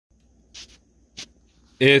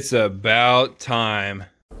It's about time.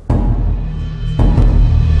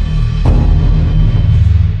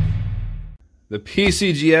 The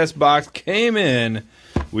PCGS box came in.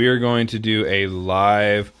 We are going to do a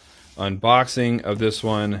live unboxing of this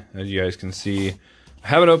one. As you guys can see, I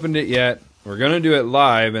haven't opened it yet. We're going to do it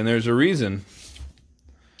live, and there's a reason.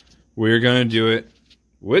 We're going to do it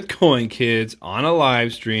with Coin Kids on a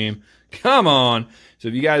live stream. Come on. So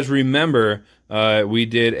if you guys remember, we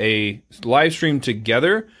did a live stream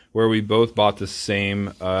together where we both bought the same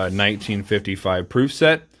 1955 proof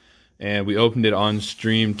set, and we opened it on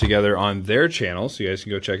stream together on their channel. So you guys can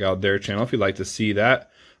go check out their channel if you'd like to see that.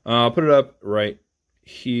 I'll put it up right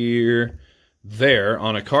here, there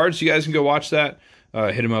on a card, so you guys can go watch that.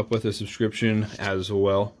 Hit them up with a subscription as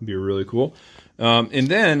well. It'd be really cool. And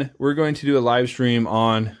then we're going to do a live stream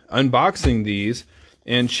on unboxing these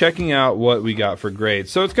and checking out what we got for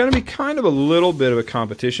grades. So it's going to be kind of a little bit of a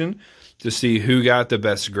competition to see who got the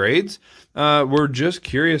best grades. We're just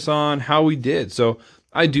curious on how we did. So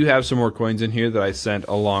I do have some more coins in here that I sent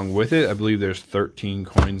along with it. I believe there's 13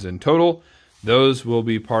 coins in total. Those will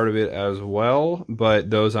be part of it as well, but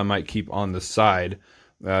those I might keep on the side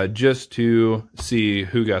just to see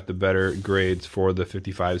who got the better grades for the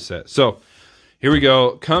 55 set. So here we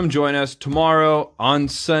go. Come join us tomorrow on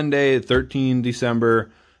Sunday, 13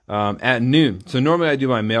 December at noon. So normally I do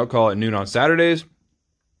my mail call at noon on Saturdays,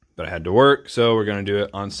 but I had to work, so we're going to do it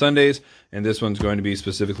on Sundays, and this one's going to be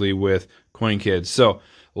specifically with Coin Kids. So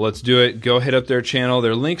let's do it. Go hit up their channel.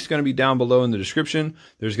 Their link's going to be down below in the description.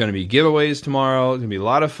 There's going to be giveaways tomorrow. It's going to be a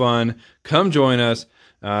lot of fun. Come join us,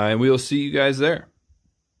 and we will see you guys there.